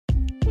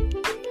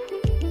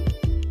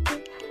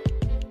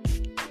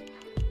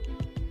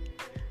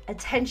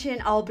Attention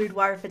all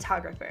boudoir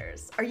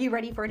photographers. Are you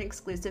ready for an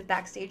exclusive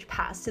backstage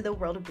pass to the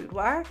world of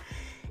boudoir?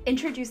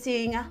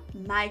 Introducing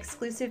my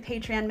exclusive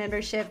Patreon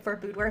membership for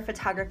boudoir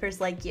photographers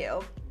like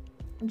you.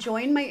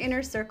 Join my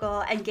inner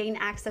circle and gain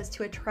access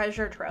to a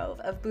treasure trove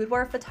of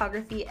boudoir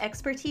photography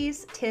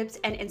expertise, tips,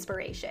 and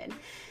inspiration.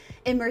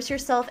 Immerse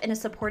yourself in a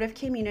supportive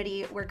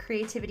community where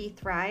creativity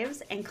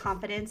thrives and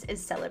confidence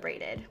is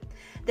celebrated.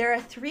 There are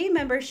 3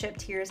 membership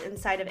tiers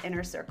inside of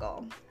Inner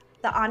Circle.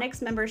 The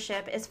Onyx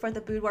membership is for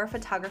the boudoir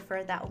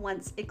photographer that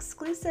wants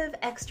exclusive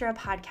extra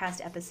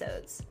podcast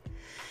episodes.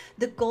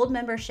 The Gold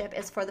membership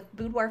is for the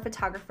boudoir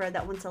photographer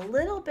that wants a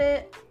little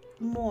bit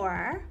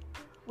more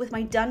with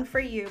my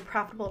done-for-you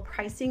profitable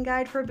pricing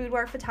guide for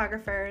boudoir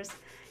photographers,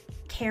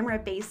 camera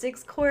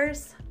basics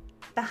course,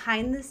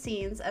 behind the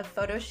scenes of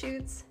photo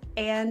shoots,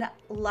 and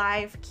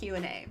live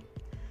Q&A.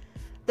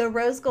 The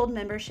Rose Gold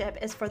membership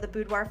is for the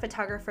boudoir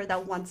photographer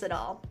that wants it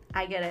all.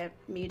 I get it,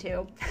 me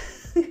too.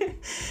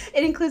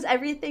 It includes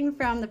everything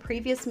from the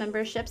previous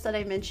memberships that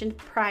I mentioned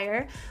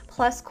prior,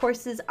 plus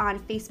courses on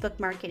Facebook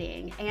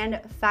marketing and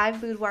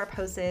 5 boudoir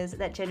poses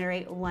that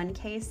generate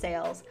 1K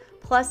sales,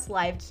 plus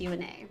live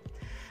Q&A.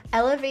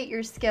 Elevate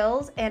your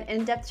skills and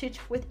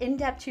with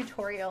in-depth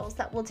tutorials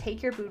that will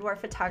take your boudoir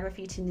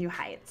photography to new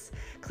heights.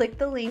 Click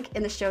the link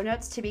in the show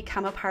notes to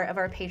become a part of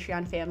our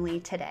Patreon family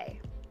today.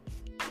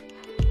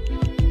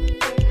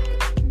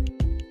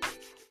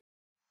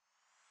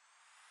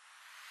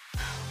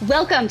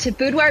 Welcome to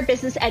Boudoir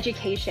Business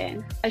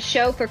Education, a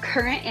show for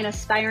current and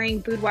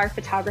aspiring boudoir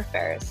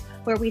photographers,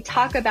 where we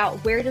talk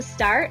about where to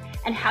start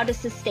and how to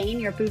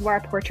sustain your boudoir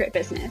portrait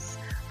business.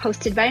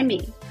 Hosted by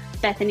me,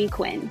 Bethany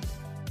Quinn.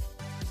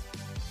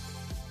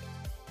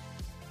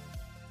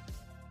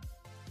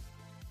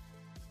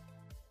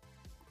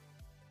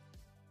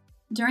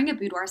 During a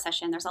boudoir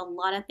session, there's a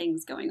lot of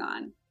things going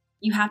on.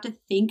 You have to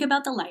think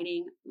about the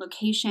lighting,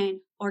 location,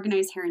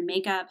 organize hair and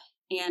makeup,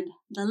 and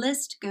the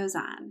list goes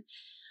on.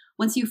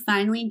 Once you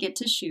finally get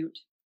to shoot,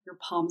 your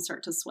palms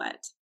start to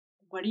sweat.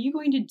 What are you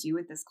going to do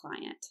with this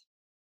client?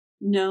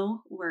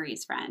 No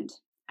worries, friend.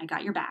 I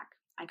got your back.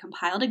 I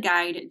compiled a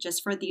guide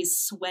just for these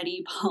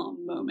sweaty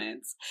palm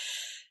moments.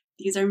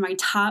 These are my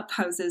top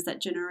poses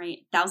that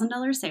generate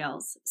 $1,000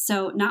 sales.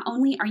 So not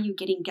only are you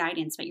getting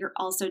guidance, but you're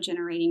also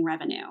generating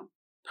revenue.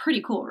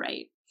 Pretty cool,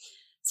 right?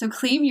 So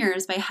claim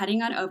yours by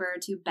heading on over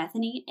to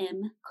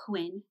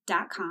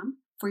bethanymquinn.com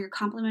for your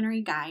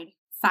complimentary guide,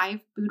 5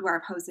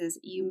 boudoir poses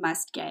you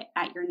must get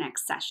at your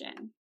next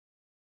session.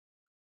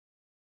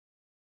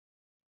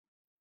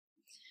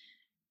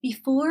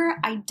 Before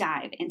I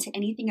dive into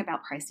anything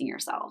about pricing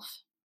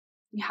yourself,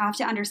 you have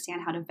to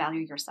understand how to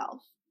value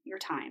yourself, your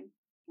time,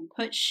 and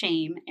put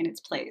shame in its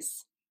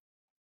place.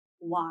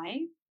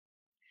 Why?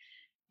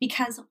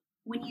 Because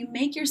when you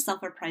make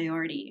yourself a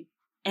priority,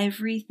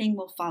 everything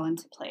will fall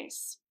into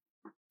place.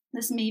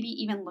 This maybe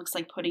even looks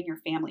like putting your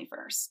family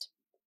first.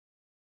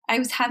 I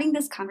was having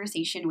this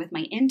conversation with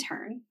my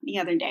intern the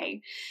other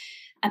day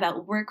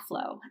about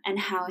workflow and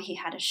how he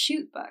had a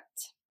shoot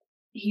booked.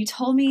 He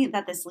told me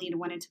that this lead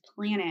wanted to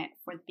plan it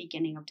for the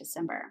beginning of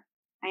December.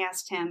 I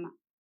asked him,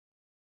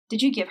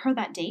 "Did you give her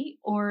that date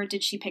or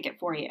did she pick it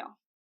for you?"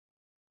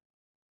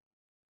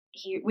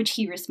 Which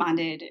he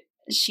responded,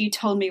 "She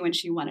told me when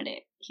she wanted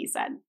it," he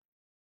said.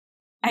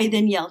 I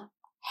then yelled,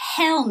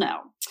 "Hell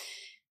no."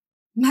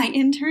 My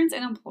interns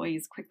and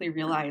employees quickly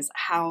realize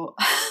how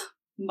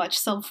much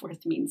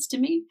self-worth means to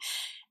me,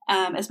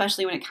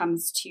 especially when it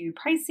comes to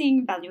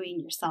pricing, valuing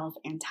yourself,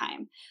 and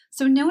time.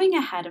 So knowing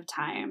ahead of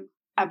time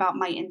about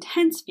my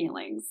intense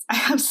feelings I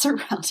have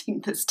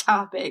surrounding this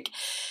topic,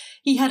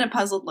 he had a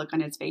puzzled look on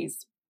his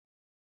face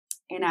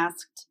and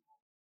asked,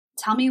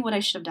 "Tell me what I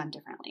should have done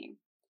differently."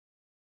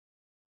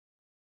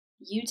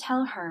 You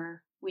tell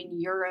her when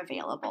you're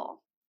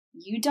available.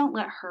 You don't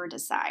let her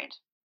decide.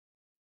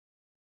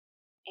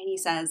 And he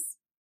says,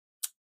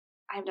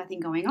 "I have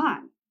nothing going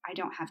on. I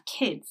don't have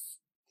kids."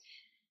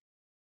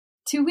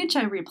 To which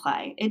I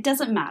reply, "It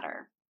doesn't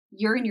matter.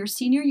 You're in your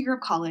senior year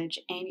of college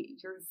and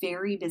you're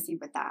very busy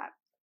with that."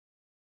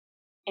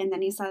 And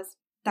then he says,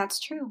 "That's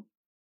true,"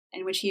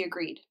 in which he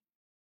agreed.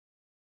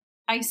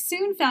 I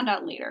soon found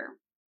out later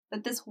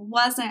that this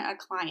wasn't a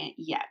client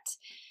yet.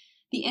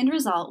 The end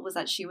result was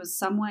that she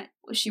went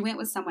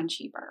with someone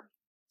cheaper.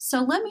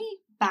 So let me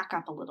back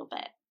up a little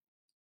bit.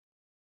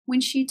 When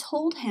she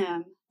told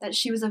him that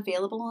she was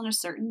available on a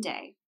certain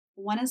day,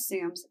 one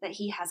assumes that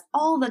he has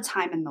all the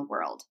time in the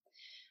world,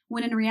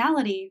 when in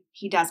reality,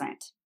 he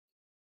doesn't.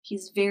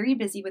 He's very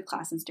busy with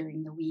classes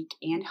during the week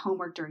and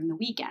homework during the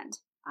weekend.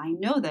 I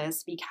know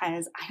this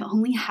because I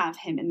only have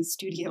him in the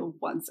studio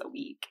once a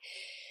week.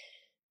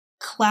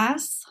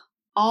 Class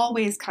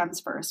always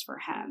comes first for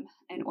him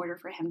in order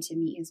for him to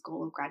meet his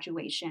goal of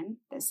graduation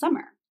this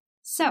summer.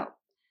 So,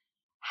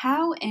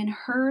 how is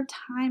her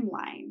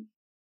timeline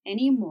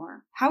any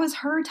more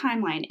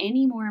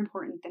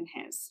important than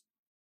his?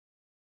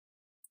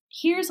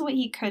 Here's what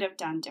he could have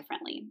done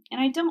differently. And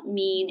I don't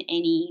mean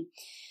any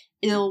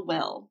ill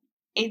will.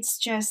 It's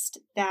just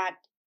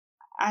that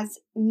as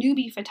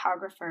newbie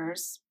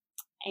photographers,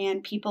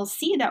 and people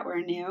see that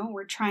we're new,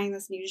 we're trying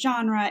this new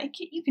genre,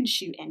 you can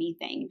shoot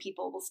anything.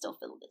 People will still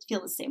feel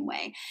the same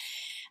way.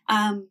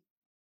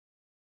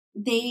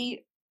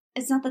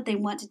 It's not that they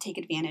want to take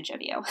advantage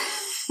of you.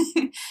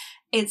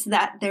 It's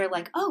that they're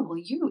like, oh, well,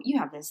 you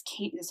have this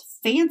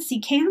fancy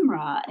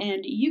camera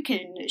and you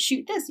can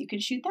shoot this, you can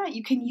shoot that,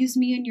 you can use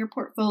me in your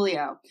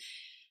portfolio.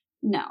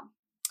 No.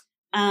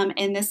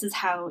 And this is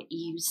how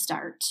you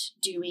start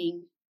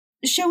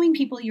showing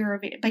people your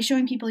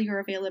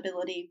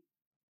availability.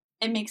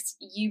 It makes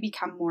you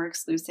become more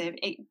exclusive.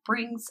 It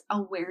brings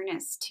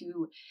awareness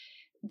to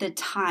the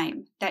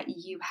time that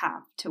you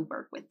have to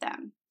work with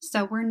them.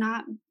 So we're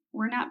not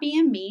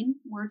being mean.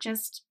 We're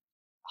just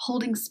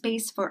holding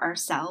space for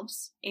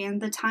ourselves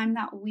and the time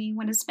that we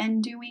want to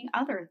spend doing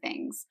other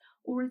things.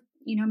 Or,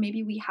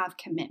 maybe we have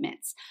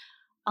commitments.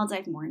 I'll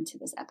dive more into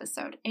this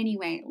episode.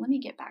 Anyway, let me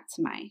get back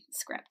to my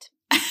script.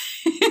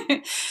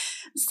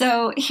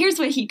 So here's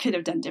what he could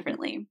have done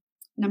differently.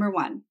 Number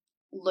 1,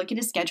 look at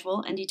his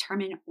schedule and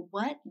determine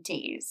what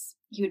days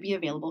he would be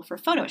available for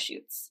photo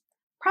shoots,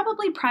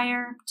 probably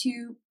prior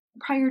to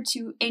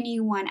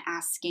anyone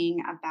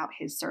asking about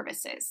his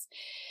services.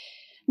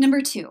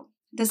 Number 2,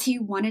 does he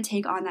want to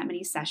take on that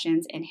many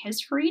sessions in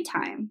his free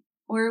time,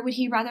 or would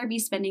he rather be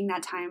spending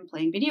that time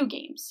playing video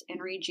games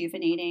and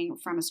rejuvenating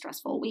from a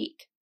stressful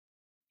week?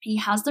 He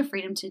has the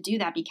freedom to do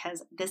that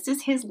because this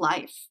is his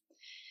life.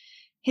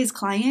 His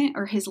client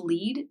or his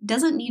lead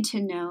doesn't need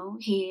to know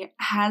he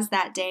has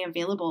that day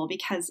available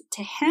because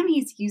to him,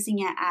 he's using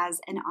it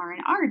as an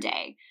R&R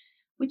day,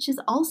 which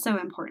is also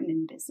important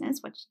in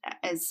business, which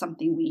is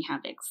something we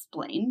have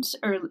explained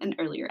in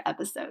earlier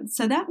episodes.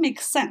 So that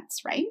makes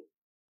sense, right?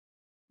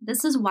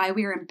 This is why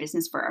we are in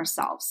business for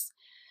ourselves.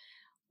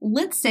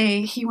 Let's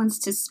say he wants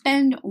to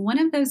spend one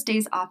of those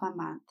days off a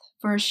month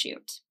for a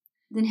shoot.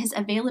 Then his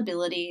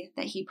availability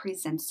that he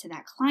presents to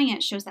that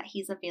client shows that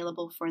he's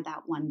available for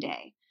that one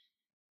day.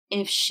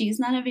 If she's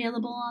not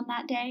available on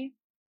that day,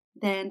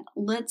 then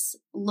let's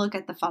look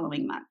at the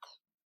following month.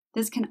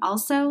 This can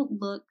also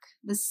look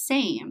the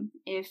same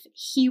if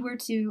he were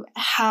to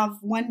have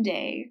one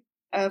day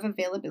of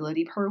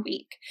availability per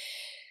week.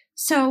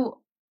 So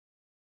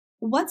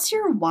what's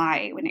your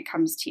why when it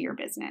comes to your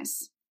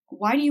business?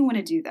 Why do you want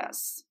to do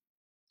this?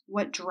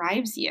 What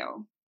drives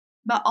you?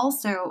 But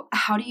also,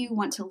 how do you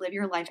want to live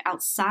your life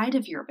outside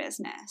of your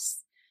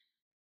business?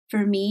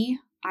 For me,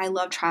 I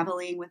love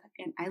traveling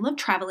and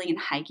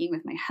hiking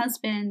with my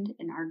husband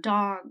and our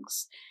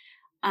dogs.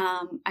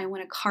 I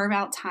want to carve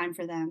out time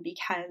for them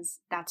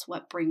because that's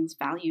what brings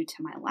value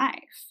to my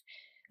life.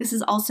 This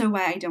is also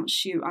why I don't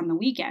shoot on the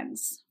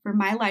weekends. For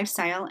my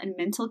lifestyle and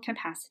mental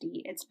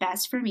capacity, it's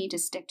best for me to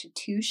stick to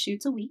 2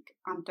 shoots a week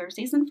on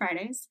Thursdays and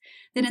Fridays.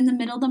 Then in the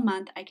middle of the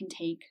month, I can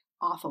take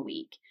off a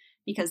week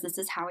because this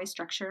is how I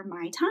structure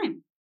my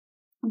time.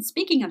 And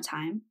speaking of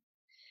time,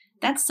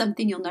 that's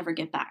something you'll never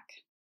get back.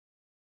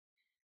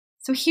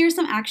 So here's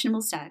some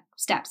actionable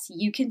steps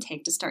you can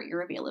take to start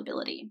your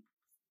availability.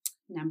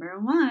 Number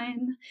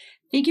 1,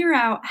 figure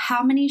out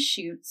how many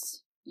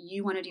shoots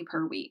you want to do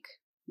per week,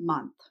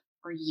 month,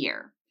 or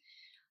year.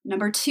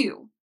 Number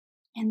 2,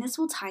 and this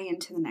will tie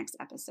into the next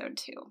episode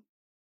too.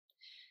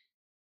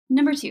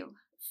 Number 2,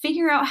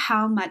 figure out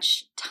how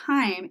much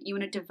time you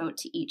want to devote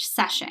to each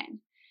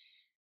session.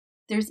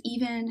 There's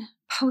even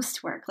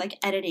post work like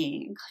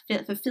editing,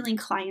 fulfilling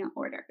client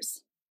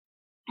orders.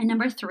 And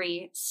number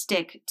 3,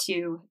 stick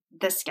to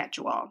the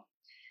schedule.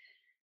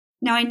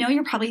 Now, I know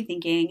you're probably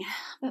thinking,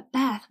 but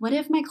Beth, what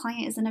if my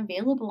client isn't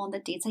available on the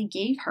dates I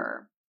gave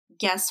her?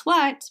 Guess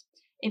what?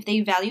 If they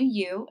value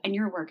you and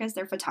your work as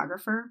their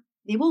photographer,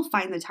 they will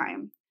find the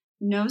time.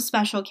 No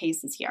special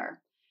cases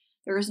here.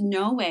 There is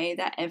no way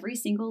that every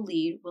single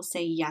lead will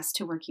say yes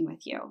to working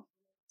with you.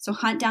 So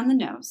hunt down the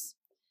no's.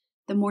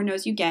 The more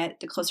no's you get,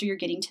 the closer you're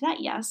getting to that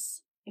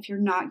yes. If you're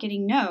not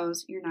getting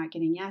no's, you're not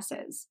getting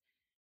yeses.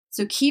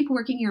 So keep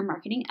working your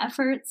marketing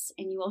efforts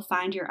and you will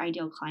find your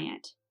ideal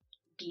client.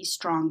 Be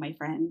strong, my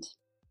friend.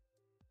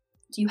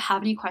 Do you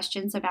have any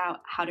questions about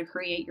how to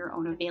create your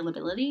own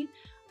availability?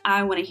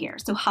 I want to hear.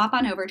 So hop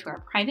on over to our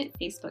private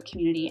Facebook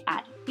community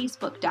at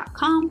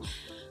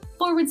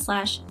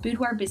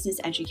facebook.com/Boudoir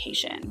Business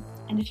Education.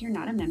 And if you're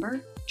not a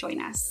member,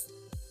 join us.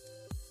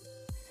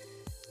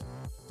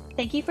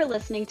 Thank you for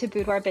listening to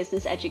Boudoir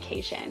Business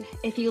Education.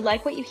 If you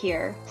like what you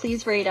hear,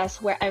 please rate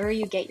us wherever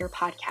you get your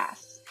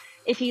podcasts.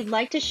 If you'd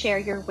like to share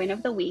your win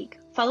of the week,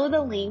 follow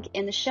the link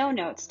in the show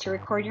notes to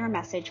record your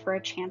message for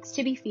a chance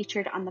to be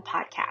featured on the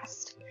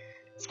podcast.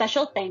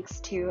 Special thanks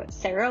to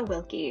Sarah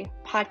Wilkie,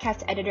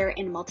 podcast editor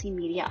and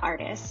multimedia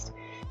artist,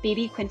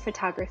 Baby Quinn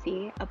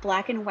Photography, a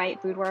black and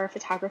white boudoir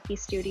photography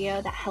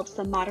studio that helps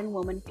the modern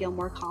woman feel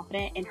more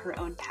confident in her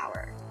own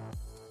power.